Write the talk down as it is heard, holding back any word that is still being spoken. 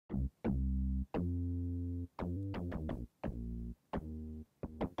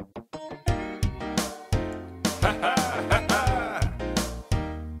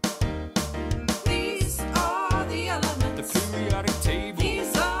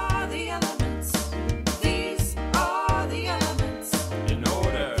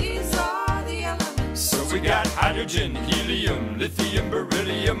hydrogen, helium, lithium,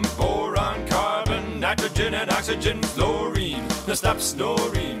 beryllium, boron, carbon, nitrogen and oxygen, fluorine. Now stop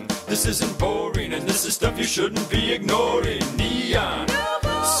snoring, this isn't boring, and this is stuff you shouldn't be ignoring. Neon,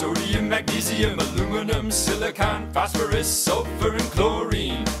 sodium, magnesium, aluminum, silicon, phosphorus, sulfur, and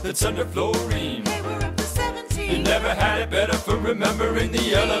chlorine. That's under fluorine. Hey, we're up to 17. You never had it better for remembering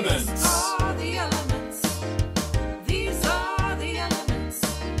the elements. These are the elements. These are the elements.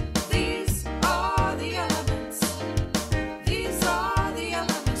 These are the elements. These are the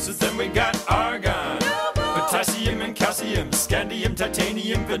elements. So then we got argon, potassium and calcium, scandium,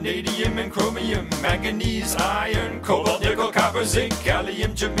 titanium, vanadium and chromium, manganese, iron, cobalt, nickel, copper, zinc,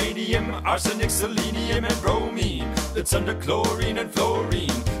 gallium, germanium, arsenic, selenium and bromine. It's under chlorine and fluorine.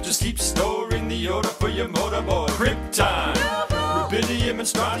 Just keep storing the order for your motorboard. Krypton, rubidium and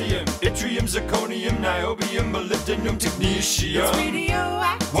strontium, yttrium, zirconium, niobium, molybdenum, technetium. It's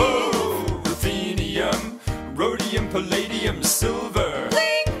radioactive. Whoa, ruthenium, rhodium, palladium, silver,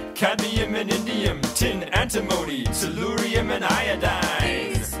 Bling. cadmium and indium, tin, antimony, tellurium and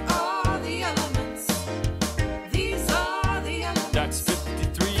iodine. These are the elements. These are the elements. That's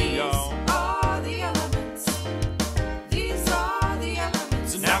 53, y'all. These are the elements. These are the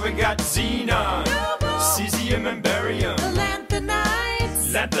elements. So now we got xenon, cesium and barium, The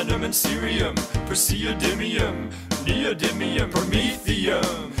lanthanides. lanthanum and cerium, praseodymium, neodymium,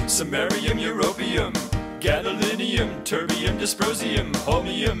 promethium, samarium, europium, gadolinium, terbium, dysprosium,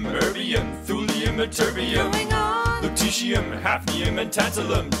 holmium, erbium, thulium, ytterbium, Going on. lutetium, hafnium and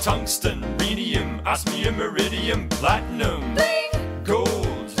tantalum, tungsten, rhenium, osmium, iridium, platinum, Bling.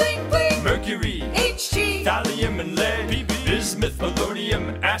 gold, Bling, bling. mercury, HG. thallium and lead, bismuth,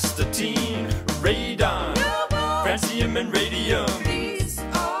 polonium, astatine, radon, francium and radium. These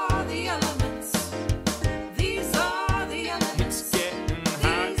are the elements. These are the elements. It's getting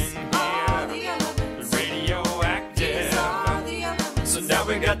hot These in are here, the elements. radioactive. These are the elements. So now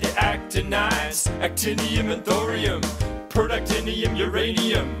we got the actinides, actinium and thorium, protactinium,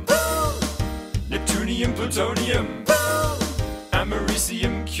 uranium, neptunium, plutonium,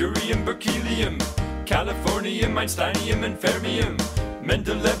 americium, curium, berkelium, californium, einsteinium and fermium,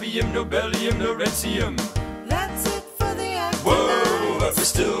 mendelevium, nobelium, lawrencium. That's it for the actinides. Whoa, but we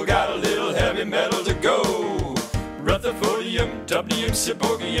still got a little heavy metal to go. Rutherfordium, dubnium,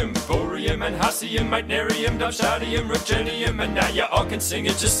 seborgium, borium and hassium, meitnerium, darmstadtium, rutgenium, and now you all can sing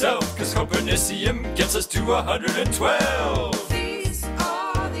it yourself, cause copernicium gets us to 112.